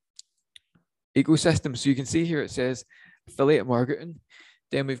ecosystems. So you can see here it says affiliate marketing.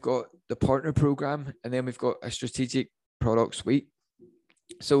 Then we've got the partner program, and then we've got a strategic product suite.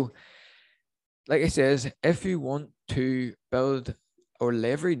 So like I says, if you want to build or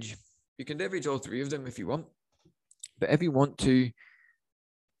leverage, you can leverage all three of them if you want. But if you want to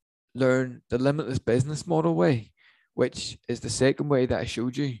learn the limitless business model way, which is the second way that I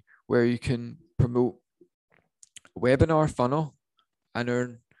showed you, where you can promote a webinar funnel and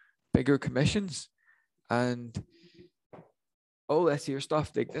earn bigger commissions and all this here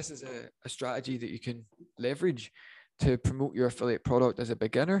stuff, like this is a strategy that you can leverage to promote your affiliate product as a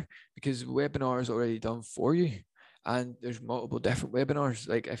beginner, because the webinar is already done for you. And there's multiple different webinars.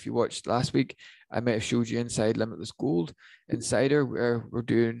 Like if you watched last week, I might have showed you inside Limitless Gold Insider, where we're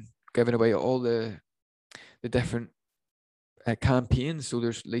giving away all the different campaigns. So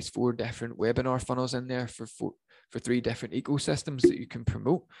there's at least 4 different webinar funnels in there for 3 different ecosystems that you can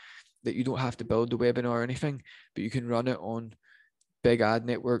promote, that you don't have to build the webinar or anything, but you can run it on big ad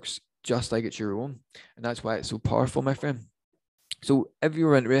networks just like it's your own. And that's why it's so powerful, my friend. So if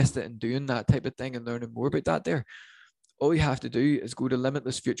you're interested in doing that type of thing and learning more about that there, all you have to do is go to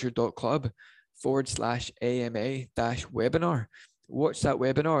limitlessfuture.club/AMA-webinar. Watch that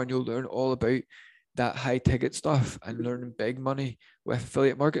webinar and you'll learn all about that high ticket stuff and learning big money with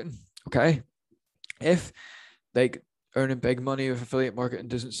affiliate marketing. Okay. If like earning big money with affiliate marketing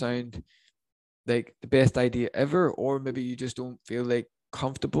doesn't sound like the best idea ever, or maybe you just don't feel like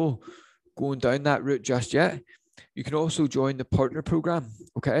comfortable going down that route just yet, you can also join the partner program.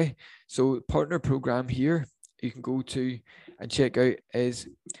 Okay. So the partner program here, you can go to and check out is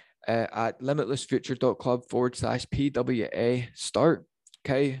at limitlessfuture.club/PWA start.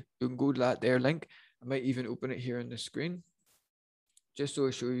 Okay. You can go to that there link. I might even open it here on the screen just so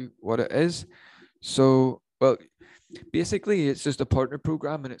I show you what it is. So Well, basically it's just a partner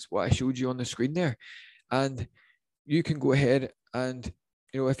program, and it's what I showed you on the screen there. And you can go ahead and,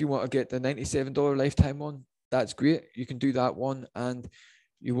 if you want to get the $97 lifetime one, that's great. You can do that one, and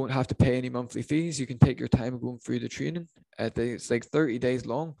you won't have to pay any monthly fees. You can take your time going through the training. It's like 30 days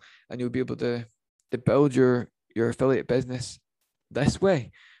long, and you'll be able to build your affiliate business this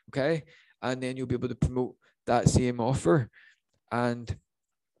way. Okay. And then you'll be able to promote that same offer, and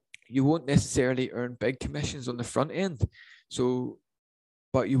you won't necessarily earn big commissions on the front end. So,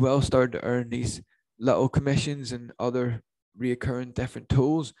 but you will start to earn these little commissions and other reoccurring different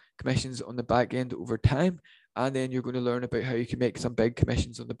tools, commissions on the back end over time. And then you're going to learn about how you can make some big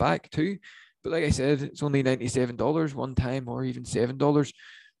commissions on the back too. But like I said, it's only $97 one time, or even $7.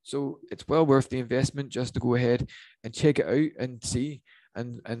 So it's well worth the investment just to go ahead and check it out and see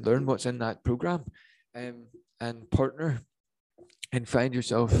and learn what's in that program, and partner and find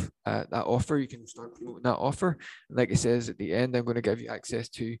yourself that offer. You can start promoting that offer. And like it says at the end, I'm going to give you access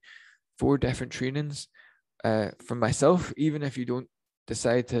to 4 different trainings from myself, even if you don't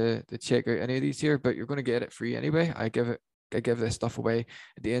decide to check out any of these here, but you're going to get it free anyway. I give this stuff away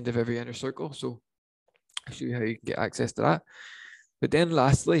at the end of every inner circle. So I'll show you how you can get access to that. But then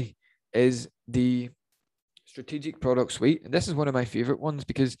lastly is the strategic product suite. And this is one of my favorite ones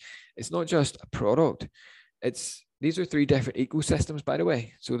because it's not just a product. These are 3 different ecosystems, by the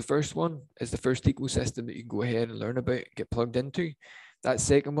way. So the first one is the first ecosystem that you can go ahead and learn about, get plugged into. That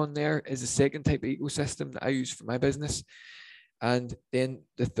second one there is the second type of ecosystem that I use for my business. And then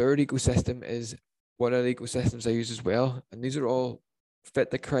the third ecosystem is one of the ecosystems I use as well. And these are all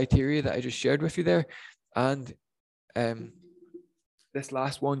fit the criteria that I just shared with you there. And this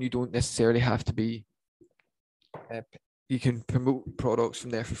last one, you don't necessarily have to be, you can promote products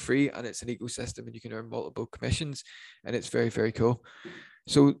from there for free, and it's an ecosystem, and you can earn multiple commissions, and it's very, very cool.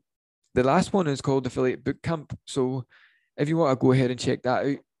 So the last one is called Affiliate Bootcamp. So if you want to go ahead and check that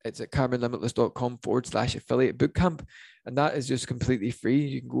out, it's at CameronLimitless.com/affiliate bootcamp. And that is just completely free.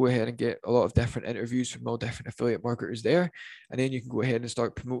 You can go ahead and get a lot of different interviews from all different affiliate marketers there. And then you can go ahead and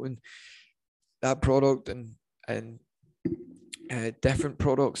start promoting that product and different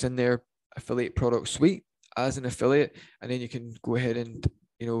products in their affiliate product suite as an affiliate. And then you can go ahead and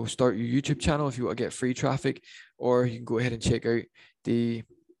start your YouTube channel if you want to get free traffic, or you can go ahead and check out the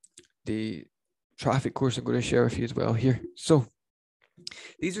traffic course I'm going to share with you as well here. So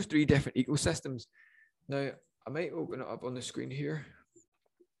these are 3 different ecosystems. Now I might open it up on the screen here,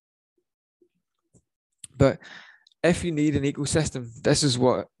 but if you need an ecosystem, this is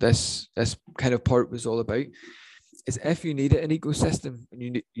what this kind of part was all about. Is if you needed an ecosystem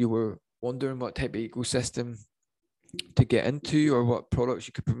and you were wondering what type of ecosystem to get into or what products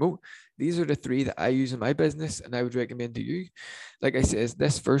you could promote, these are the 3 that I use in my business and I would recommend to you. Like I said,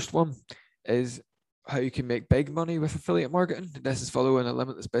 this first one is how you can make big money with affiliate marketing. This is following a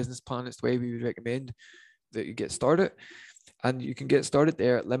limitless business plan. It's the way we would recommend that you get started. And you can get started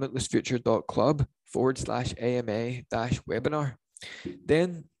there at limitlessfuture.club/AMA-webinar.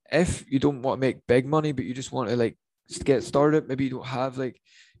 Then if you don't want to make big money, but you just want to get started, maybe you don't have the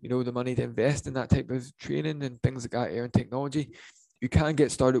money to invest in that type of training and things like that, and technology, you can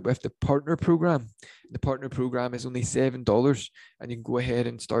get started with the partner program. The partner program is only $7, and you can go ahead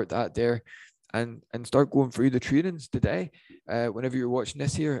and start that there and start going through the trainings today, whenever you're watching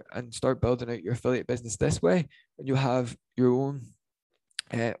this here, and start building out your affiliate business this way. And you'll have your own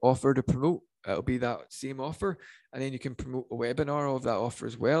offer to promote. It'll be that same offer, and then you can promote a webinar of that offer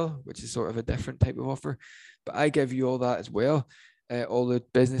as well, which is sort of a different type of offer. But I give you all that as well, all the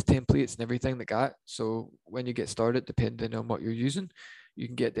business templates and everything like that. So when you get started, depending on what you're using, you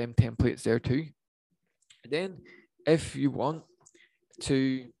can get them templates there too. And then if you want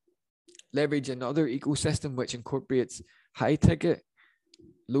to leverage another ecosystem which incorporates high ticket,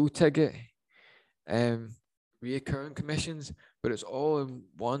 low ticket, reoccurring commissions, but it's all in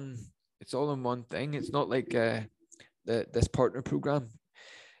one thing. It's not like this partner program.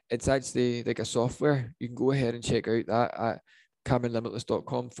 It's actually like a software. You can go ahead and check out that at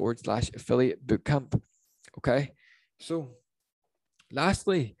CameronLimitless.com/affiliate bootcamp. Okay. So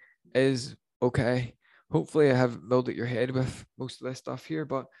lastly is, hopefully I haven't molded your head with most of this stuff here,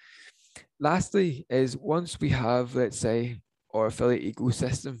 but lastly is, once we have, let's say, our affiliate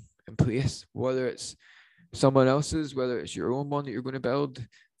ecosystem in place, whether it's someone else's, whether it's your own one that you're going to build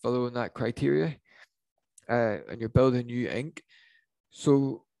following that criteria, and you're building new ink.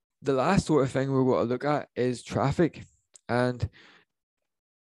 So the last sort of thing we're going to look at is traffic. And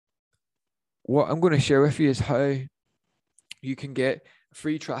what I'm going to share with you is how you can get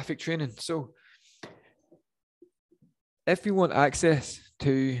free traffic training. So If you want access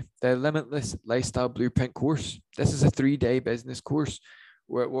to the Limitless Lifestyle Blueprint course, this is a 3-day business course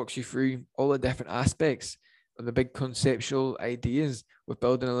where it walks you through all the different aspects of the big conceptual ideas with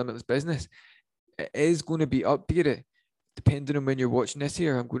building a limitless business. It is going to be updated depending on when you're watching this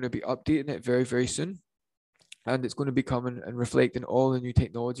here. I'm going to be updating it very, very soon. And it's going to be coming and reflecting all the new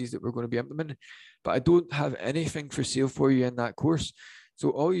technologies that we're going to be implementing. But I don't have anything for sale for you in that course. So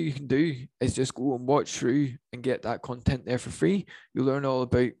all you can do is just go and watch through and get that content there for free. You'll learn all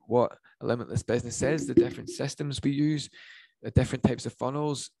about what a limitless business is, the different systems we use, the different types of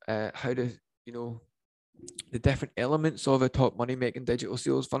funnels, how to, the different elements of a top money making digital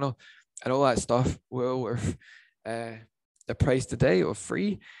sales funnel, and all that stuff well worth the price today of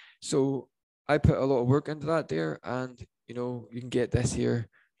free. So I put a lot of work into that there, and you can get this here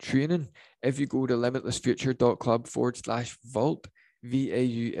training if you go to limitlessfuture.club/vault,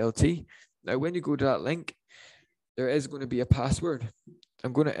 VAULT. Now, when you go to that link, there is going to be a password.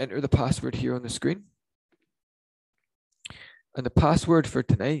 I'm going to enter the password here on the screen. And the password for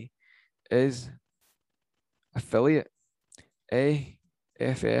tonight is affiliate,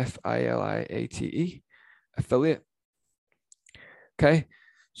 AFFILIATE, affiliate. Okay,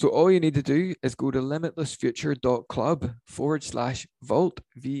 so all you need to do is go to limitlessfuture.club/vault,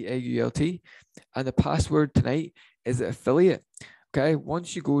 VAULT, and the password tonight is affiliate. Okay,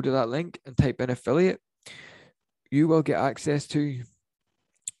 once you go to that link and type in affiliate, you will get access to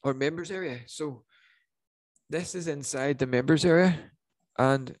our members area. So this is inside the members area,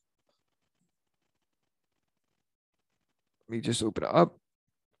 and let me just open it up.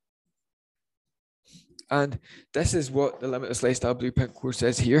 And this is what the Limitless Lifestyle Blueprint course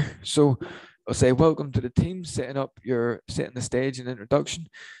is here. So I'll say, welcome to the team, setting the stage and introduction.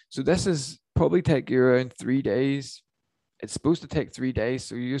 So this is probably take you around 3 days. It's supposed to take 3 days.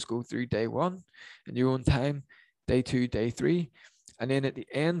 So you just go through day 1 in your own time, day 2, day 3. And then at the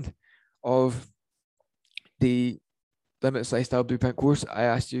end of the Limitless Lifestyle Blueprint course, I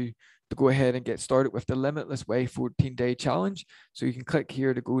asked you to go ahead and get started with the Limitless Way 14-day challenge. So you can click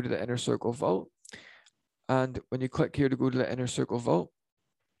here to go to the Inner Circle Vault. And when you click here to go to the Inner Circle Vault,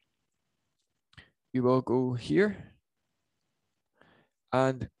 you will go here,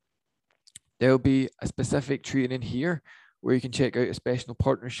 and there'll be a specific training here where you can check out a special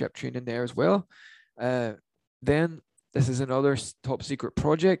partnership training there as well. Then this is another top secret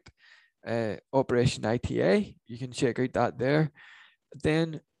project, Operation ITA. You can check out that there.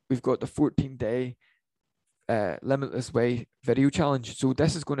 Then we've got the 14-day Limitless Way video challenge. So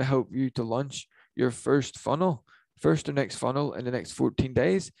this is going to help you to launch your first or next funnel in the next 14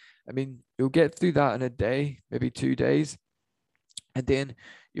 days. I mean, you'll get through that in a day, maybe 2 days. And then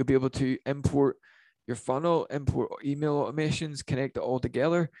you'll be able to import your funnel, import email automations, connect it all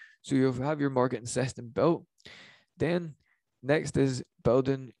together. So you'll have your marketing system built. Then next is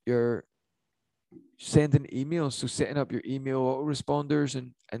building your sending emails. So setting up your email autoresponders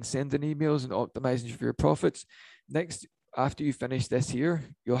and sending emails and optimizing for your profits. Next, after you finish this here,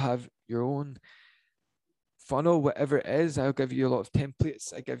 you'll have your own funnel, whatever it is. I'll give you a lot of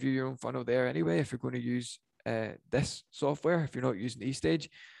templates. I give you your own funnel there anyway, if you're going to use this software, if you're not using eStage.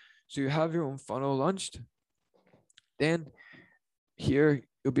 So you have your own funnel launched. Then here,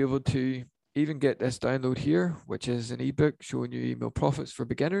 you'll be able to even get this download here, which is an ebook showing you email profits for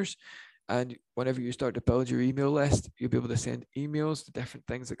beginners. And whenever you start to build your email list, you'll be able to send emails to different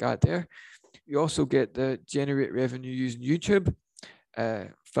things that got there. You also get the generate revenue using YouTube,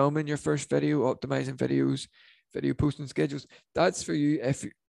 filming your first video, optimizing videos, video posting schedules. That's for you if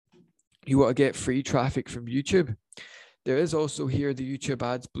you want to get free traffic from YouTube. There is also here the YouTube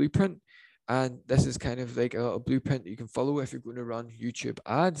ads blueprint. And this is kind of like a little blueprint that you can follow if you're going to run YouTube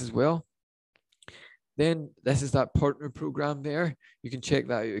ads as well. Then this is that partner program there. You can check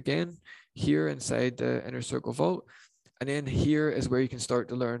that out again here inside the Inner Circle Vault. And then here is where you can start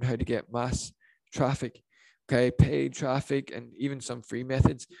to learn how to get mass traffic, okay, paid traffic, and even some free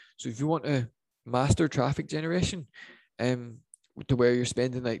methods. So if you want to master traffic generation, to where you're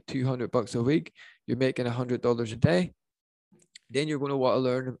spending like $200 a week, you're making $100 a day, then you're going to want to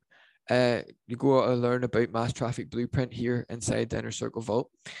learn. You go out and learn about Mass Traffic Blueprint here inside the Inner Circle Vault.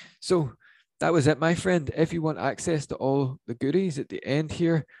 So that was it, my friend. If you want access to all the goodies at the end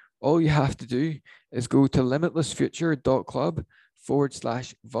here, all you have to do is go to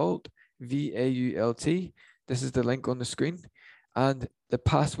limitlessfuture.club/vault, VAULT. This is the link on the screen, and the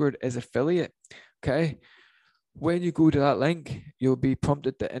password is affiliate. Okay. When you go to that link, you'll be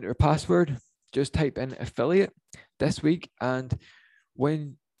prompted to enter a password. Just type in affiliate this week, and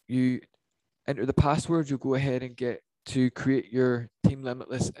when you enter the password, you'll go ahead and get to create your Team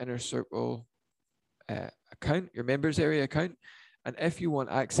Limitless Inner Circle account, your members area account. And if you want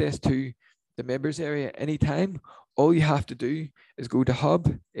access to the members area anytime, all you have to do is go to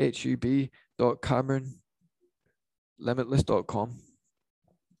hub.cameronlimitless.com.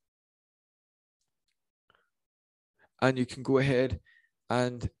 And you can go ahead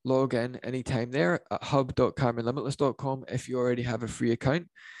and log in anytime there at hub.cameronlimitless.com if you already have a free account.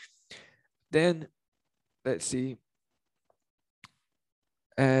 Then let's see.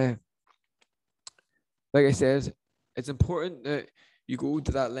 Like I said, it's important that you go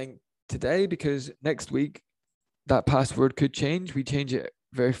to that link today, because next week that password could change. We change it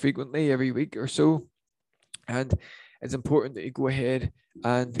very frequently, every week or so. And it's important that you go ahead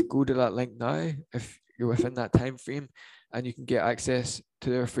and go to that link now if you're within that time frame, and you can get access to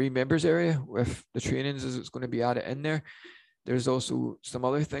their free members area with the trainings as it's going to be added in there. There's also some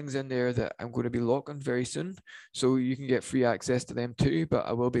other things in there that I'm going to be locking very soon, so you can get free access to them too, but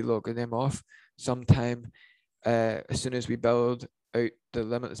I will be locking them off sometime as soon as we build out the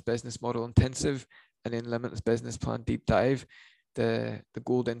Limitless Business Model Intensive and then Limitless Business Plan Deep Dive. The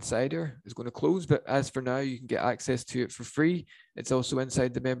Gold Insider is going to close, but as for now, you can get access to it for free. It's also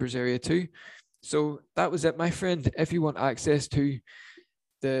inside the members area too. So that was it, my friend. If you want access to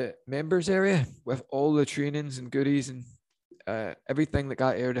the members area with all the trainings and goodies and everything that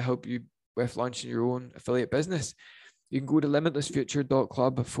got here to help you with launching your own affiliate business, you can go to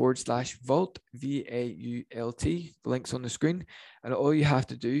limitlessfuture.club/vault, VAULT. The link's on the screen. And all you have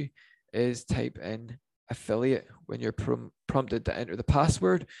to do is type in affiliate when you're prompted to enter the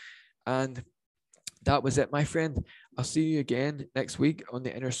password. And that was it, my friend. I'll see you again next week on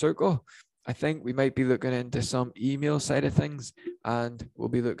the Inner Circle. I think we might be looking into some email side of things, and we'll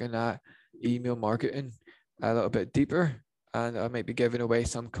be looking at email marketing a little bit deeper. And I might be giving away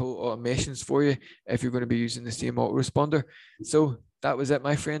some cool automations for you if you're going to be using the same autoresponder. So that was it,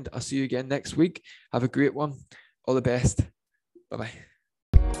 my friend. I'll see you again next week. Have a great one. All the best. Bye-bye.